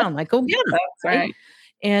it down, like, go get them, That's right?" right.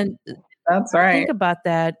 And That's I think right. about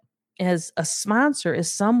that as a sponsor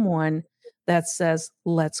is someone that says,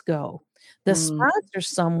 "Let's go." The Mm. sponsor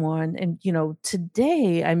someone and,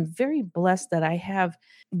 today I'm very blessed that I have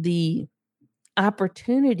the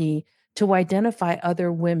opportunity to identify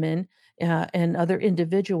other women, and other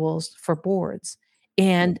individuals for boards.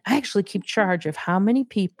 And I actually keep charge of how many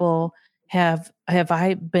people have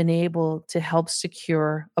I been able to help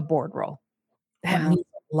secure a board role. That Wow. means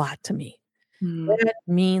a lot to me. Mhm. That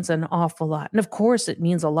means an awful lot, and of course, it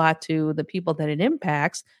means a lot to the people that it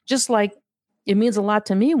impacts, just like it means a lot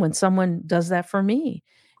to me when someone does that for me,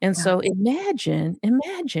 and Yeah. so imagine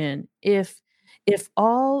if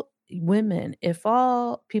all women, if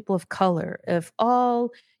all people of color, if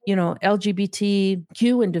all,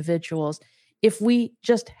 LGBTQ individuals, if we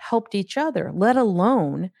just helped each other, let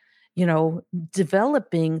alone, you know,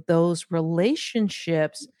 developing those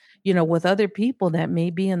relationships with other people that may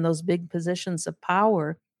be in those big positions of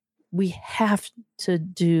power, we have to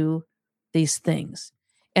do these things.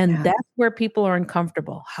 And Yeah. that's where people are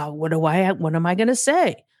uncomfortable. What am I going to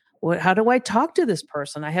say? How do I talk to this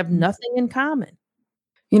person? I have nothing in common.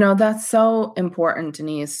 That's so important,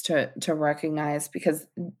 Denise, to recognize because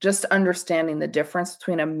just understanding the difference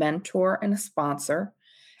between a mentor and a sponsor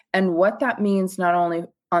and what that means not only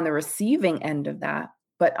on the receiving end of that,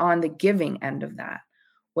 but on the giving end of that,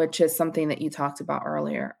 which is something that you talked about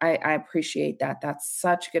earlier. I appreciate that. That's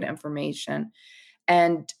such good information.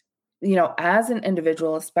 And, as an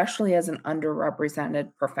individual, especially as an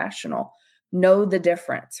underrepresented professional, know the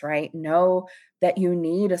difference, right? Know that you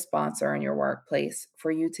need a sponsor in your workplace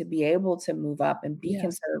for you to be able to move up and be Yes,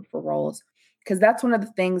 considered for roles. Because that's one of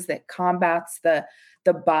the things that combats the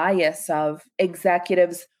bias of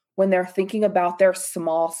executives when they're thinking about their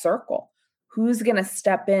small circle. Who's going to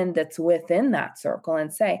step in that's within that circle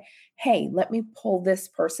and say, hey, let me pull this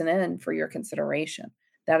person in for your consideration?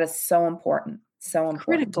 That is so important to me.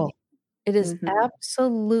 critical. It is Mhm.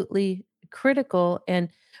 absolutely critical. And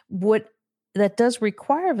what that does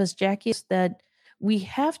require of us, Jackie, is that we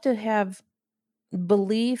have to have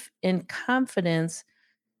belief and confidence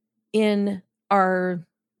in our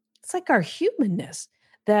it's like our humanness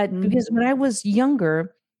that Mhm. because when I was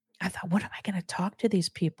younger, I thought, "What am I gonna talk to these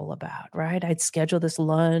people about?" Right? I'd schedule this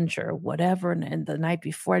lunch or whatever, and the night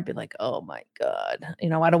before, I'd be like, "Oh my god,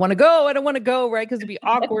 I don't wanna go," right? Because 'Cause it'd be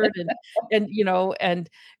awkward and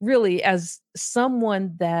really as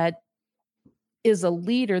someone that is a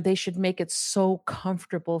leader, they should make it so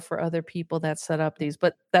comfortable for other people that set up these,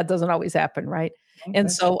 but that doesn't always happen, right? And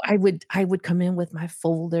That's so I would come in with my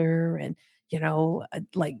folder and,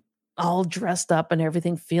 like, all dressed up and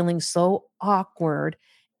everything, feeling so awkward,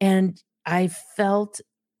 and I felt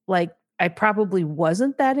like I probably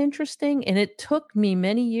wasn't that interesting, and it took me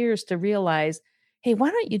many years to realize, "Hey,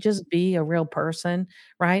 why don't you just be a real person?"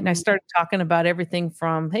 Right? And I mhm. started talking about everything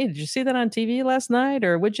from, "Hey, did you see that on TV last night?"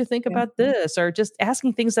 Or "What'd you think Yeah. about this?" Or just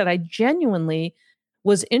asking things that I genuinely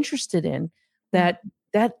was interested in Yeah.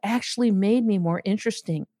 that actually made me more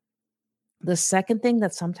interesting. The second thing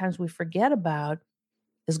that sometimes we forget about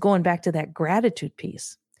is going back to that gratitude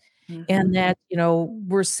piece. And Mhm. that,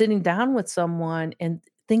 we're sitting down with someone and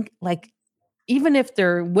think like even if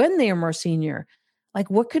when they are more senior, like,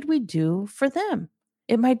 what could we do for them?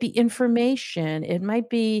 It might be information, it might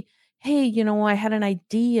be, "Hey, I had an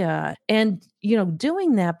idea," and,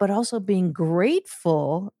 doing that, but also being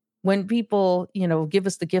grateful when people, give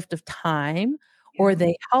us the gift of time or Yeah.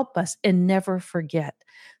 they help us and never forget.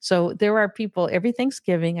 So, there are people every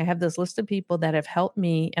Thanksgiving, I have this list of people that have helped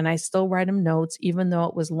me, and I still write them notes even though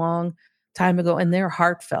it was long time ago, and they're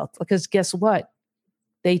heartfelt because guess what?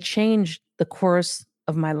 They changed the course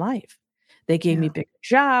of my life. They gave me Yeah. bigger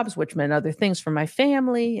jobs, which meant other things for my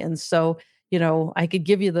family, and so, I could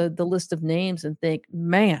give you the list of names and think,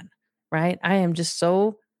 "Man," right? I'm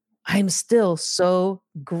still so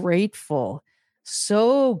grateful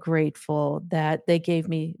that they gave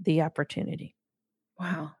me the opportunity.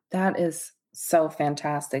 Wow. That is so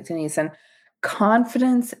fantastic, Denise. And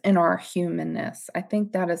confidence in our humanness. I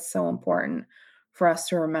think that is so important for us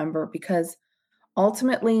to remember because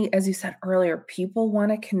ultimately, as you said earlier, people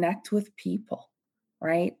want to connect with people,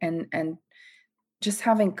 right? And just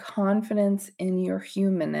having confidence in your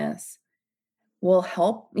humanness will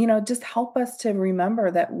help, just help us to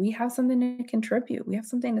remember that we have something to contribute. We have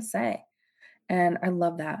something to say. And I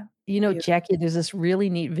love that. Jackie, there's this really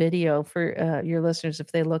neat video for, your listeners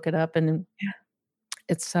if they look it up, and Yeah.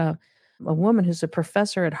 it's, a woman who's a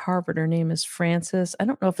professor at Harvard. Her name is Frances. I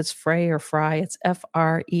don't know if it's Frey or Fry. It's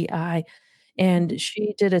Frei, and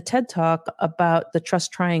she did a TED Talk about the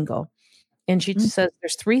trust triangle. And she Mhm. says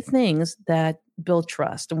there's 3 things that build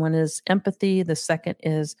trust. And one is empathy, the second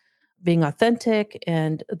is being authentic,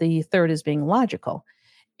 and the third is being logical.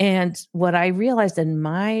 And what I realized in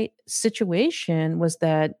my situation was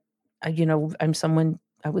that, I'm someone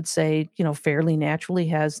I would say, fairly naturally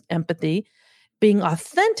has empathy. Being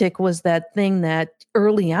authentic was that thing that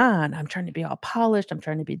early on, I'm trying to be all polished, I'm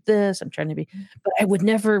trying to be this, I'm trying to be, but I would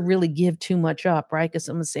never really give too much up, right? Because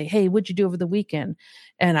someone would say, "Hey, what'd you do over the weekend?"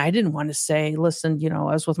 And I didn't want to say, "Listen, I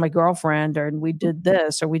was with my girlfriend, or we did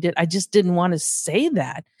this, or we did," I just didn't want to say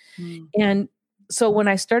that. Mm. And so when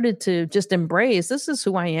I started to just embrace, this is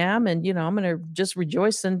who I am, and I'm going to just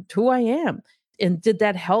rejoice in who I am. And did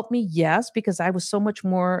that help me? Yes, because I was so much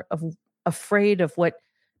more afraid of what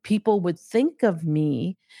people would think of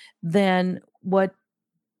me than what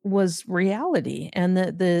was reality. And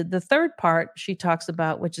the third part she talks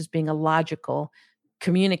about, which is being a logical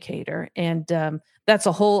communicator, and that's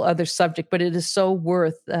a whole other subject. But it is so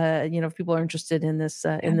worth, if people are interested Yeah, in this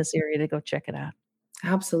area, to go check it out.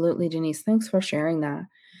 absolutely, Denise. Thanks for sharing that.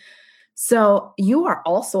 So, you are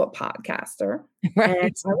also a podcaster, and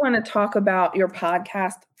Right. I want to talk about your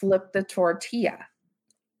podcast, Flip the Tortilla.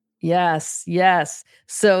 Yes, yes.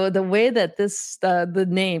 So the way that the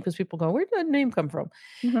name, because people go, "Where did that name come from?"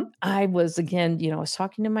 Mhm. I was again, I was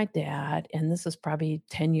talking to my dad, and this is probably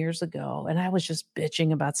 10 years ago, and I was just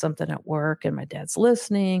bitching about something at work, and my dad's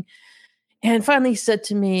listening. And finally he said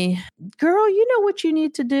to me, "Girl, you know what you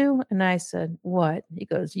need to do?" And I said, "What?" He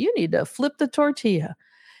goes, "You need to flip the tortilla."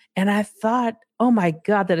 And I thought, "Oh my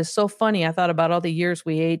god, that is so funny." I thought about all the years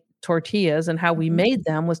we ate tortillas, and how we Mhm. made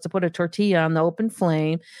them was to put a tortilla on the open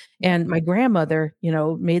flame, and my grandmother,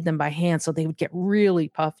 made them by hand, so they would get really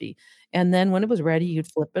puffy. And then when it was ready,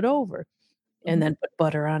 you'd flip it over and Mhm. then put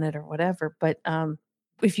butter on it or whatever. But,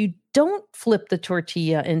 if you don't flip the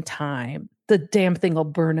tortilla in time, the damn thing will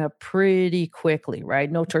burn up pretty quickly,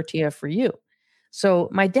 right? No tortilla for you. So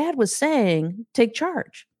my dad was saying, "Take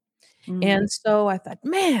charge." Mm. And so I thought,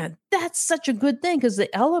 man, that's such a good thing, because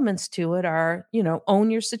the elements to it are, own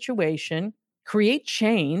your situation, create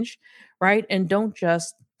change, right? And don't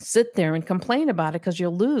just sit there and complain about it, because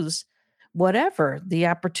you'll lose whatever the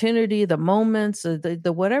opportunity, the moments,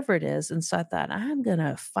 the whatever it is. And so I thought, I'm going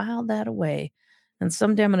to file that away. And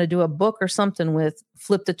someday I'm going to do a book or something with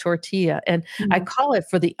Flip the Tortilla. And I Mhm. call it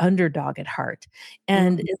For the Underdog at Heart.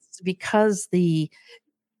 And Mhm. it's because I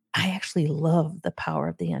actually love the power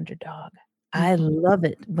of the underdog. I Mhm. love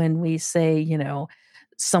it when we say,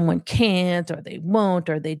 someone can't, or they won't,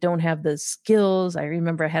 or they don't have the skills. I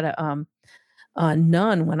remember I had a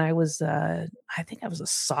nun when I think I was a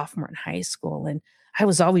sophomore in high school, and I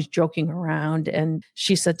was always joking around. And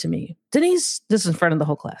she said to me, "Denise," this is in front of the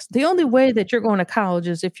whole class, "the only way that you're going to college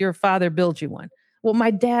is if your father builds you one." Well, my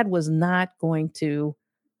dad was not going to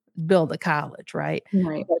build a college, right?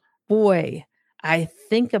 Right. But boy, I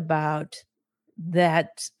think about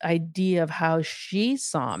that idea of how she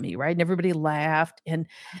saw me, right? And everybody laughed, and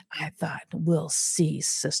I thought, "We'll see,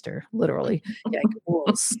 sister," literally. Like,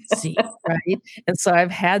 "We'll see," right? And so I've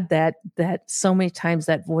had that so many times,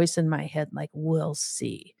 that voice in my head, like, "We'll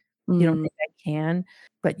see. You don't Mm. think I can?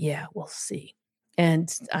 But yeah, we'll see." And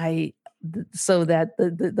so that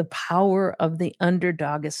the power of the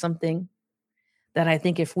underdog is something that I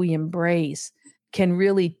think if we embrace, can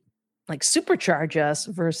really, like, supercharge us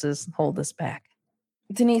versus hold us back.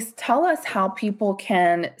 Denise, tell us how people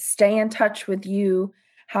can stay in touch with you.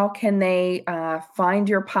 How can they find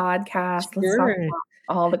your podcast? Let's talk Sure. about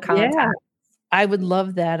all the Yeah. content. I would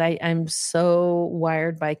love that. I'm so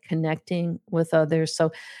wired by connecting with others.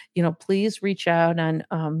 So, please reach out on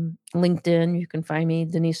LinkedIn. You can find me,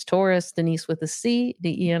 Denice Torres, Denice with a C,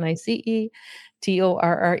 Denice,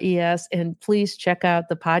 Torres. And please check out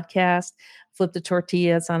the podcast, Flip the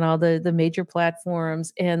Tortillas, on all the major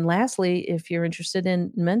platforms. And lastly, if you're interested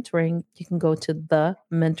in mentoring, you can go to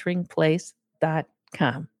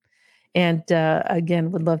thementoringplace.com. And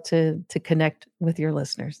again, would love to connect with your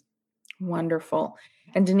listeners. Wonderful.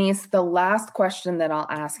 And Denise, the last question that I'll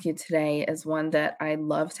ask you today is one that I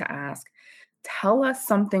love to ask. Tell us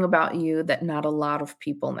something about you that not a lot of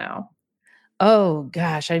people know. Oh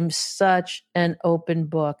gosh, I'm such an open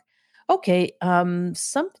book. Okay,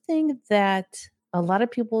 something that a lot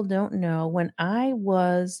of people don't know, when I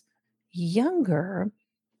was younger,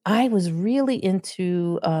 I was really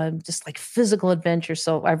into, just, like, physical adventure,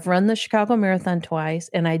 so I've run the Chicago Marathon twice,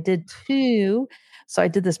 and I did 2 so I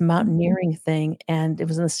did this Mhm. mountaineering thing, and it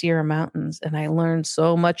was in the Sierra Mountains, and I learned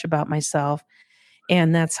so much about myself,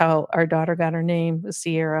 and that's how our daughter got her name,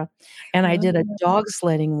 Sierra, and I did a Oh, dog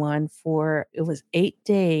sledding one for it was 8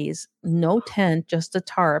 days, no tent, just a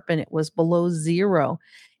tarp, and it was below 0,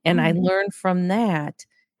 and I oh, learned from that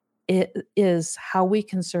it is how we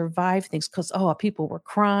can survive things 'cause, people were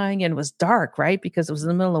crying and it was dark, right? Because it was in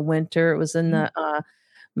the middle of winter, it was in yeah. the,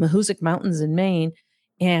 Mahoosic Mountains in Maine,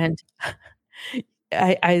 and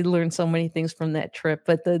I learned so many things from that trip,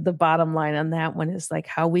 but the bottom line on that one is, like,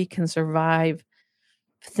 how we can survive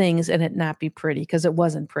things and it not be pretty because it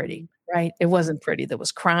wasn't pretty, right? It wasn't pretty. There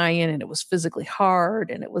was crying, and it was physically hard,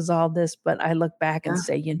 and it was all this, but I look back and Yeah.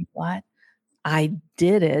 say, "You know what? I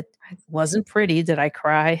did it. Wasn't pretty. Did I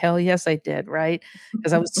cry? Hell yes, I did, right?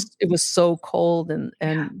 Because I was it was so cold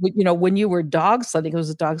Yeah. when you were dog sledding, it was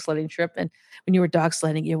a dog sledding trip, and when you were dog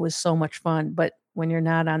sledding, it was so much fun, but when you're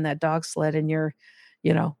not on that dog sled and you're,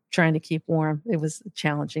 trying to keep warm, it was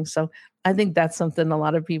challenging, so I think that's something a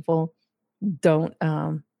lot of people don't,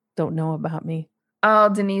 um, don't know about me. Oh,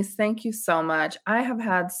 Denise, thank you so much. I have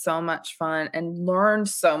had so much fun and learned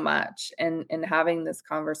so much in having this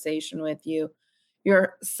conversation with you.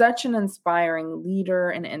 You're such an inspiring leader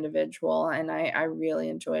and individual, and I really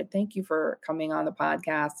enjoyed. Thank you for coming on the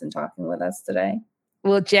podcast and talking with us today.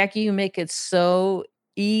 Well, Jackie, you make it so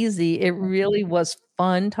easy. It really was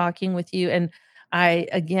fun talking with you, and I,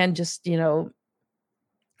 again, just,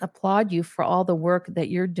 applaud you for all the work that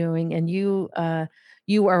you're doing, and you are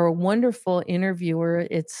a wonderful interviewer.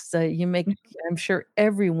 You make, I'm sure,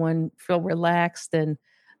 everyone feel relaxed, and,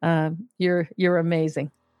 you're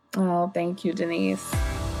amazing. Oh, thank you, Denise.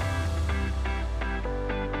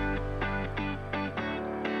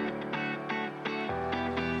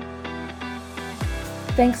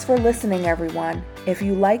 Thanks for listening, everyone. If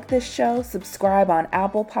you like this show, subscribe on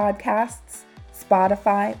Apple Podcasts,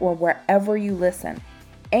 Spotify, or wherever you listen.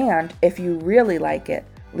 And if you really like it,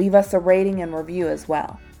 leave us a rating and review as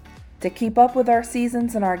well. To keep up with our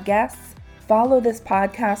seasons and our guests, follow this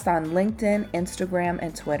podcast on LinkedIn, Instagram,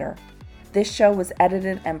 and Twitter. This show was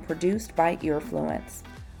edited and produced by Earfluence.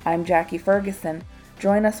 I'm Jackie Ferguson.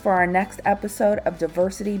 Join us for our next episode of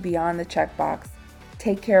Diversity Beyond the Checkbox.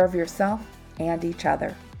 Take care of yourself and each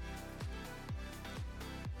other.